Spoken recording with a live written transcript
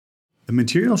The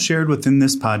material shared within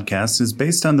this podcast is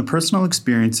based on the personal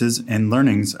experiences and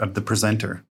learnings of the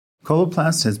presenter.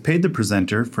 Coloplast has paid the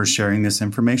presenter for sharing this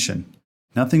information.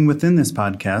 Nothing within this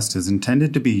podcast is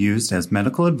intended to be used as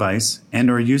medical advice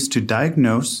and or used to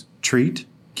diagnose, treat,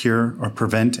 cure, or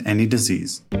prevent any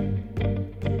disease.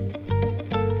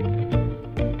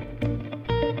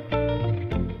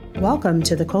 Welcome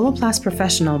to the Coloplast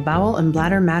Professional Bowel and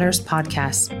Bladder Matters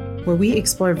podcast, where we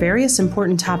explore various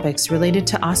important topics related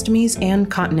to ostomies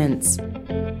and continence.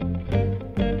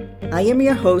 I am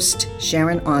your host,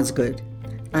 Sharon Osgood.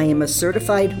 I am a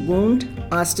certified wound,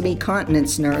 ostomy,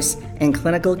 continence nurse and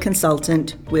clinical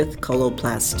consultant with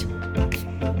Coloplast.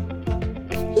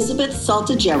 Elizabeth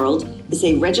Salter-Gerald is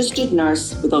a registered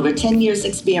nurse with over 10 years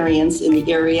experience in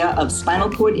the area of spinal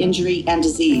cord injury and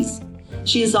disease.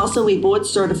 She is also a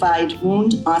board-certified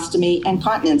wound, ostomy, and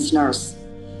continence nurse.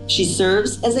 She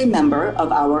serves as a member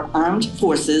of our armed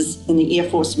forces in the Air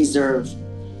Force Reserve.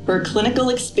 Her clinical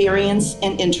experience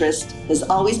and interest has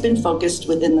always been focused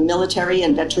within the military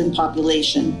and veteran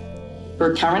population.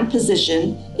 Her current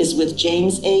position is with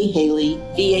James A. Haley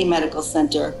VA Medical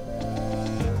Center.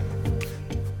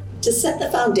 To set the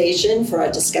foundation for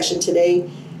our discussion today,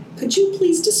 could you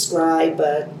please describe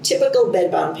a typical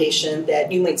bedbound patient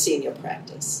that you might see in your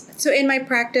practice? So in my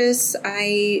practice,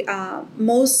 I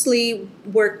mostly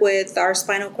work with our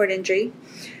spinal cord injury,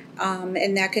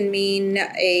 and that can mean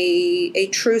a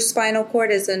true spinal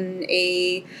cord as in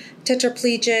a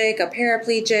tetraplegic, a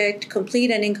paraplegic, complete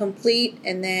and incomplete,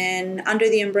 and then under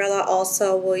the umbrella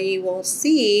also we will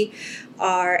see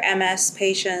our MS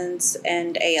patients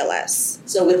and ALS.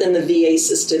 So within the VA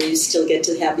system, you still get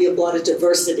to have a lot of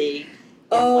diversity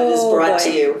in what is brought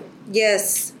to you.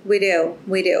 Yes, we do.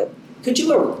 Could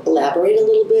you elaborate a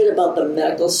little bit about the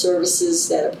medical services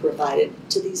that are provided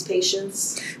to these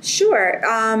patients? Sure.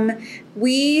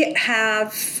 We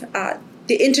have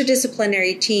the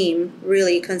interdisciplinary team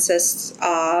really consists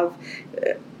of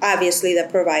obviously the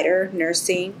provider,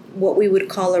 nursing, what we would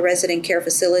call a resident care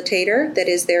facilitator that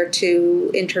is there to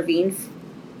intervene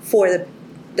for the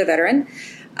veteran.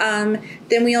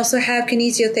 Then we also have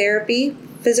kinesiotherapy,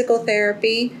 physical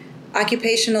therapy,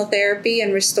 occupational therapy,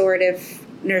 and restorative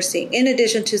nursing, in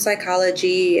addition to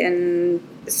psychology and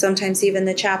sometimes even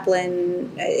the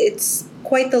chaplain. It's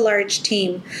quite the large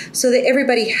team, so that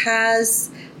everybody has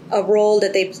a role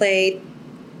that they play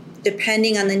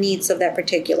depending on the needs of that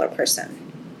particular person.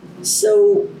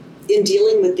 So in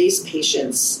dealing with these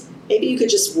patients, maybe you could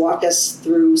just walk us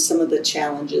through some of the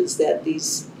challenges that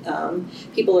these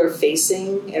people are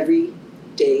facing every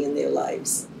day in their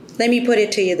lives. Let me put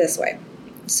it to you this way.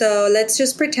 So let's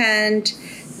just pretend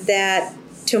that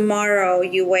tomorrow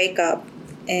you wake up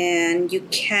and you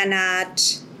can't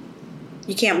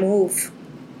move.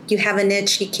 You have an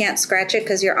itch, you can't scratch it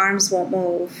because your arms won't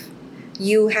move.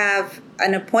 You have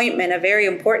an appointment, a very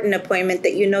important appointment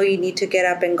that you know you need to get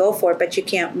up and go for, but you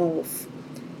can't move.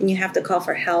 And you have to call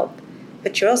for help.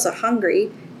 But you're also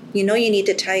hungry. You know you need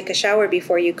to take a shower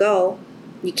before you go.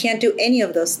 You can't do any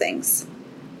of those things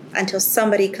until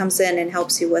somebody comes in and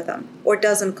helps you with them or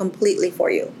does them completely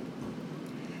for you.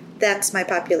 That's my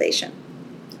population.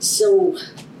 So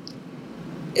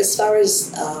as far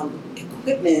as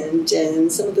equipment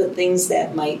and some of the things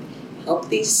that might help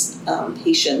these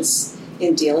patients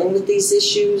in dealing with these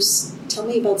issues, tell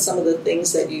me about some of the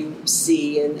things that you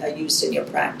see and are used in your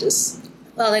practice.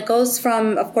 Well, it goes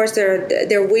from, of course, they're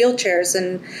wheelchairs,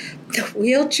 and the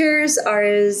wheelchairs are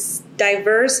as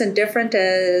diverse and different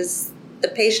as the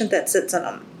patient that sits in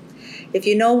them. If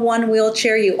you know one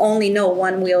wheelchair, you only know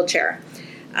one wheelchair.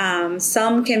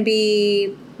 Some can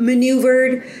be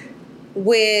maneuvered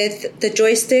with the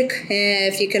joystick.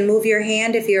 If you can move your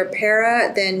hand, if you're a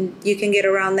para, then you can get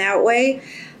around that way.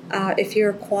 If you're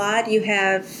a quad, you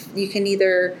can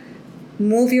either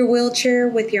move your wheelchair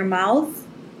with your mouth,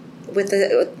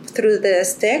 through the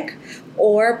stick,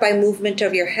 or by movement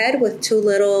of your head with two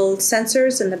little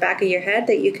sensors in the back of your head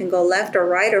that you can go left or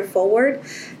right or forward.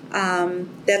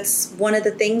 That's one of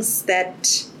the things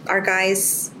that our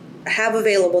guys have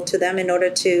available to them in order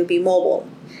to be mobile.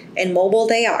 And mobile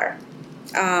they are.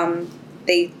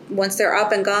 Once they're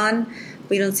up and gone,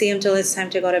 we don't see them till it's time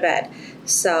to go to bed.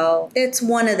 So it's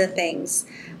one of the things.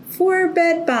 For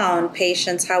bedbound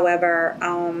patients, however,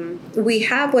 we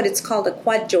have what it's called a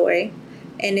QuadJoy,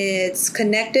 and it's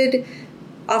connected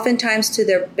oftentimes to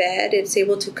their bed. It's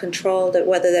able to control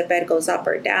whether the bed goes up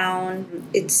or down.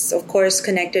 It's, of course,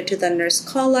 connected to the nurse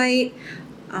call light,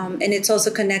 and it's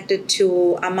also connected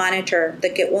to a monitor, the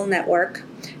GetWell network,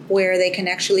 where they can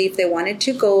actually, if they wanted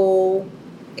to go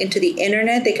into the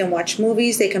internet, they can watch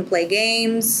movies, they can play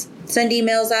games, send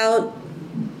emails out,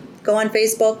 go on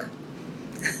Facebook.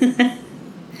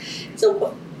 So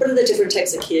what are the different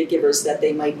types of caregivers that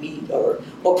they might meet, or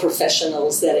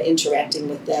professionals that are interacting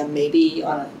with them, maybe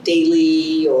on a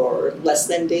daily or less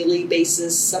than daily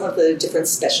basis, some of the different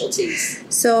specialties?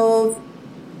 So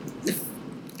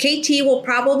KT will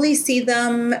probably see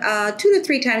them 2 to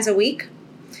 3 times a week,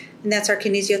 and that's our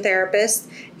kinesiotherapist.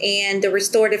 And the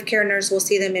restorative care nurse will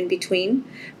see them in between,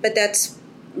 but that's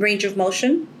range of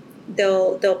motion.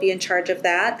 They'll be in charge of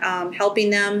that, helping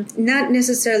them not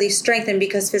necessarily strengthen,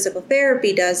 because physical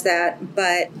therapy does that,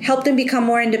 but help them become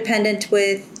more independent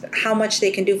with how much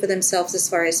they can do for themselves as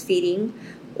far as feeding,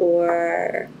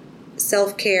 or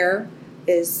self-care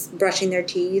is brushing their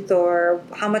teeth, or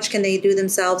how much can they do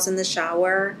themselves in the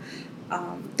shower,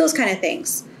 those kind of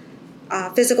things.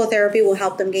 Physical therapy will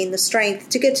help them gain the strength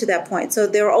to get to that point. So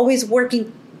they're always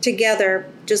working together,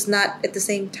 just not at the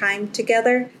same time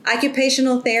together.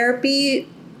 Occupational therapy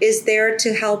is there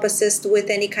to help assist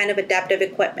with any kind of adaptive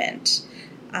equipment.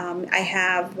 I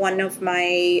have one of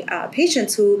my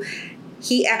patients who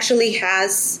he actually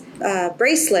has a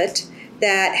bracelet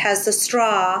that has the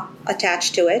straw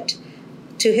attached to it,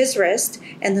 to his wrist,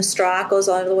 and the straw goes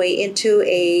all the way into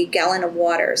a gallon of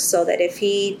water, so that if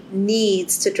he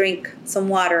needs to drink some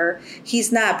water,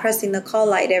 he's not pressing the call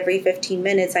light every 15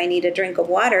 minutes, I need a drink of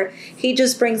water. He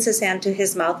just brings his hand to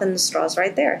his mouth and the straw's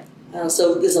right there.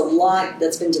 So there's a lot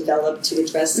that's been developed to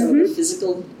address some of the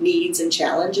physical needs and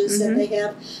challenges that they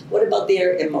have. What about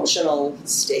their emotional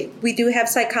state? We do have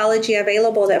psychology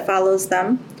available that follows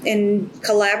them. And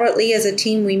collaboratively as a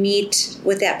team, we meet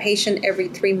with that patient every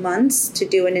 3 months to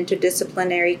do an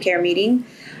interdisciplinary care meeting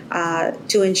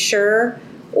to ensure,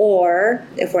 or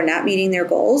if we're not meeting their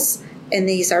goals, and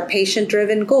these are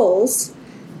patient-driven goals,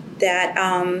 that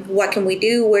what can we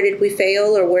do, where did we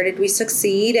fail, or where did we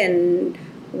succeed, and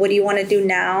what do you want to do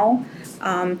now?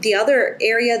 The other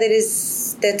area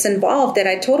that's involved that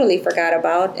I totally forgot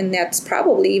about, and that's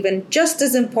probably even just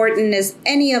as important as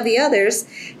any of the others,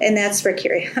 and that's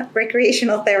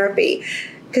recreational therapy.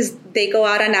 Because they go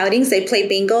out on outings, they play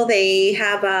bingo, they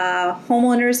have a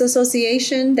homeowners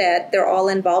association that they're all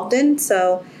involved in,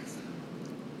 so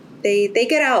they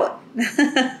get out.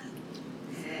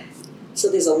 So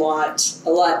there's a lot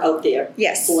out there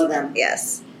for them.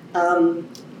 Yes.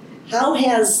 How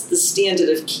has the standard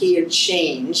of care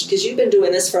changed? Because you've been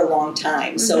doing this for a long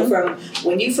time. So from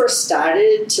when you first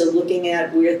started to looking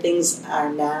at where things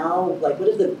are now, like what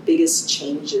are the biggest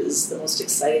changes, the most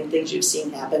exciting things you've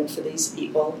seen happen for these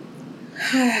people?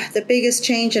 The biggest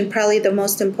change, and probably the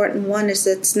most important one, is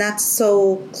it's not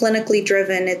so clinically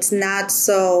driven. It's not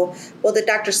so, well, the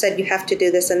doctor said you have to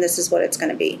do this and this is what it's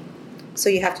going to be. So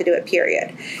you have to do it,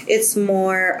 period. It's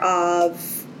more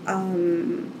of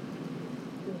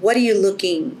what are you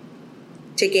looking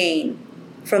to gain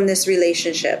from this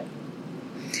relationship,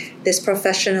 this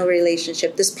professional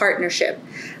relationship, this partnership?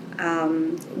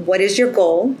 What is your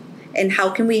goal, and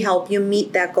how can we help you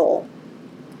meet that goal?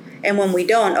 And when we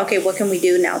don't, okay, what can we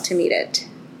do now to meet it?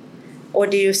 Or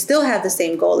do you still have the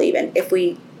same goal even? If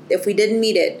we didn't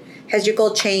meet it, has your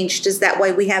goal changed? Is that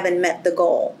why we haven't met the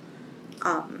goal?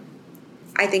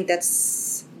 I think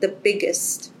that's the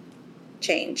biggest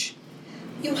change.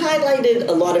 You highlighted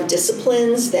a lot of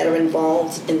disciplines that are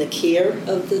involved in the care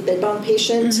of the bedbound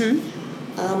patient.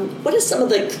 What are some of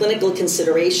the clinical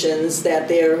considerations that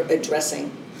they're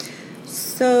addressing?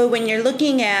 So when you're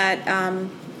looking at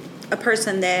a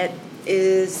person that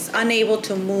is unable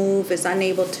to move, is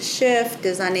unable to shift,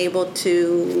 is unable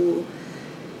to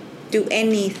do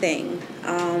anything,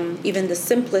 even the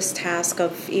simplest task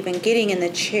of even getting in the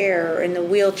chair or in the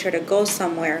wheelchair to go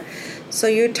somewhere. So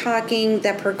you're talking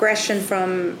that progression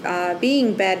from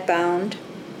being bedbound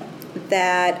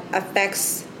that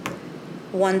affects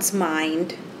one's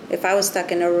mind. If I was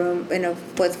stuck in a room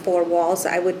with 4 walls,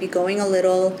 I would be going a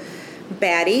little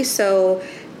batty. So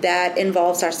that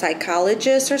involves our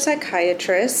psychologist or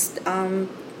psychiatrist,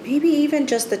 maybe even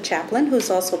just the chaplain, who's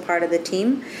also part of the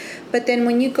team. But then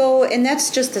when you go, and that's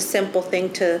just a simple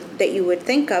thing that you would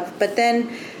think of, but then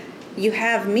you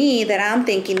have me that I'm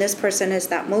thinking this person is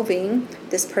not moving,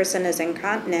 this person is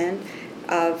incontinent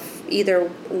of either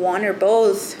one or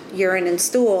both urine and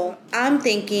stool. I'm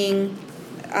thinking,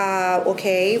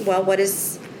 okay, well, what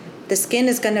is the skin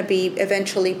is going to be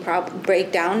eventually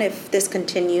break down if this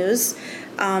continues.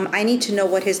 I need to know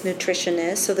what his nutrition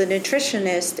is. So the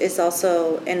nutritionist is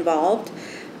also involved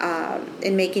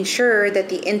in making sure that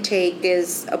the intake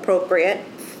is appropriate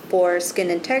for skin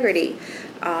integrity.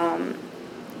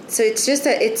 So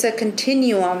it's a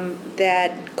continuum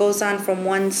that goes on from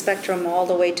one spectrum all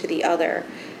the way to the other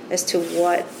as to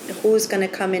who's going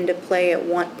to come into play at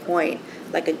what point,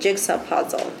 like a jigsaw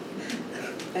puzzle.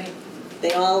 Right.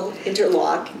 They all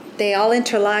interlock. They all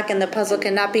interlock, and the puzzle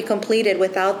cannot be completed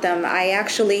without them. I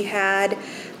actually had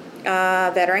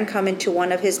a veteran come into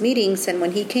one of his meetings, and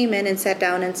when he came in and sat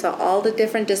down and saw all the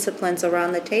different disciplines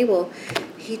around the table,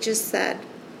 he just said,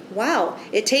 wow,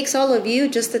 it takes all of you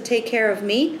just to take care of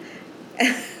me?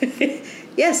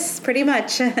 Yes, pretty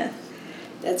much.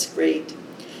 That's great.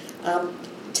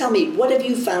 Tell me, what have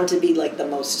you found to be like the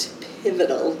most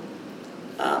pivotal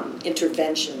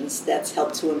interventions that's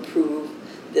helped to improve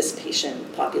this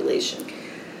patient population?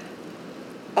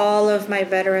 All of my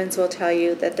veterans will tell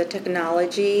you that the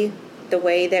technology, the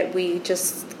way that we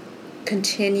just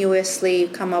continuously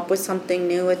come up with something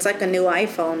new, it's like a new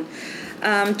iPhone.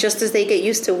 Just as they get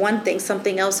used to one thing,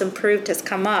 something else improved has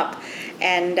come up.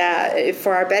 And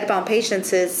for our bedbound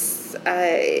patients is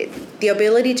the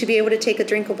ability to be able to take a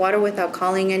drink of water without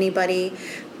calling anybody,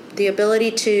 the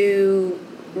ability to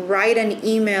write an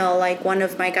email like one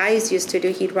of my guys used to do.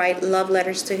 He'd write love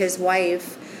letters to his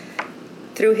wife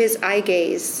through his eye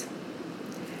gaze.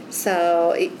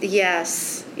 So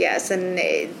yes, and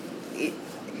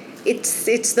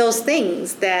it's those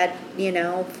things that,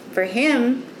 for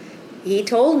him, he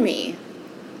told me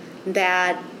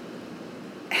that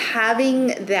having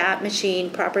that machine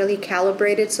properly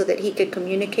calibrated so that he could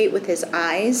communicate with his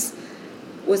eyes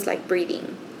was like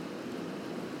breathing.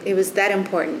 It was that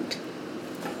important.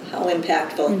 How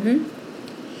impactful. Mm-hmm.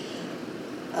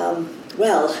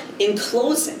 Well, in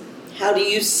closing, how do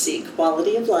you see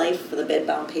quality of life for the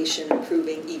bedbound patient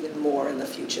improving even more in the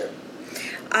future?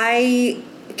 I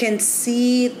can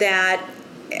see that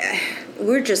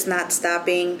we're just not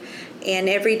stopping, and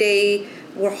every day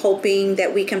we're hoping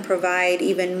that we can provide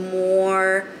even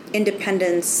more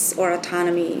independence or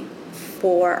autonomy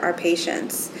for our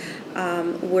patients.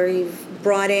 We've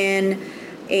brought in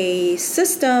a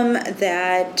system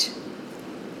that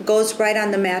goes right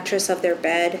on the mattress of their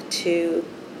bed to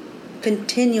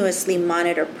continuously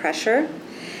monitor pressure.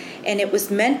 And it was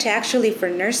meant to actually for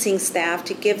nursing staff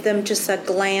to give them just a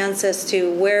glance as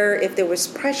to where, if there was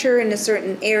pressure in a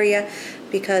certain area,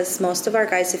 because most of our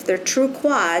guys, if they're true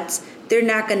quads, they're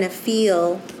not going to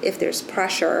feel if there's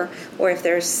pressure or if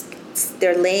they're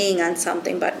laying on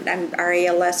something, but our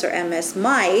ALS or MS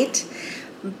might.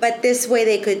 But this way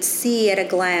they could see at a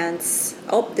glance,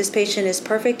 oh, this patient is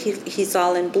perfect, he's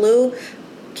all in blue,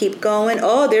 keep going.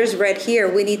 Oh, there's red here.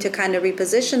 We need to kind of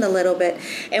reposition a little bit.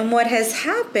 And what has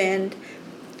happened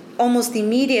almost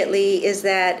immediately is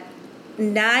that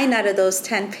 9 out of those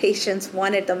 10 patients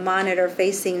wanted the monitor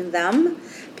facing them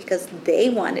because they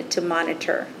wanted to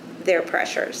monitor their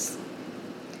pressures.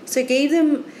 So it gave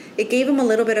them a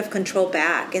little bit of control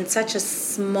back in such a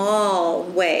small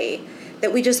way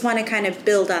that we just want to kind of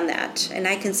build on that. And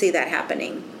I can see that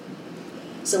happening.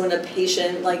 So in a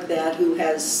patient like that who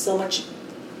has so much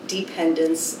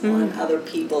dependence on other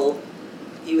people,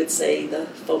 you would say the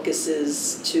focus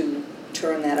is to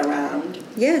turn that around?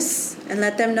 Yes, and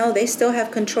let them know they still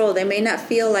have control. They may not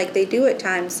feel like they do at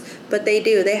times, but they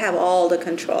do. They have all the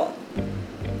control.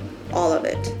 All of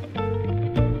it.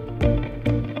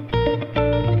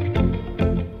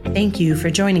 Thank you for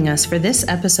joining us for this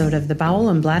episode of the Bowel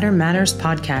and Bladder Matters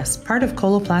podcast, part of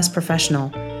Coloplast Professional,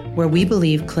 where we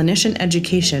believe clinician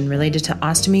education related to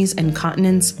ostomies and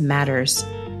continence matters.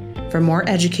 For more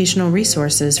educational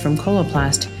resources from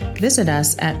Coloplast, visit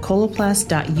us at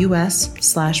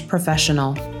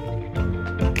coloplast.us/professional.